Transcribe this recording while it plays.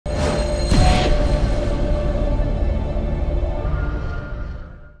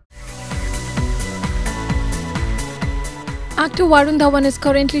Actor Varun Dhawan is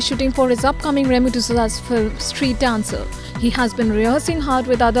currently shooting for his upcoming Remo Dsouza's film Street Dancer. He has been rehearsing hard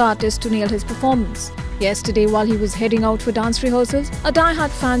with other artists to nail his performance. Yesterday, while he was heading out for dance rehearsals, a die-hard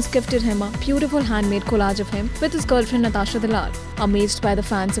fans gifted him a beautiful handmade collage of him with his girlfriend Natasha Dalal. Amazed by the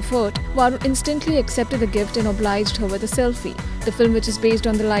fans' effort, Varun instantly accepted the gift and obliged her with a selfie. The film, which is based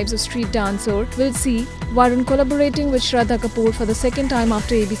on the lives of street dancer, will see Varun collaborating with Shraddha Kapoor for the second time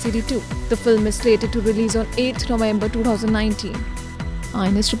after ABCD 2. The film is slated to release on 8th November 2019.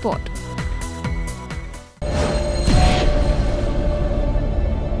 Eyewitness report.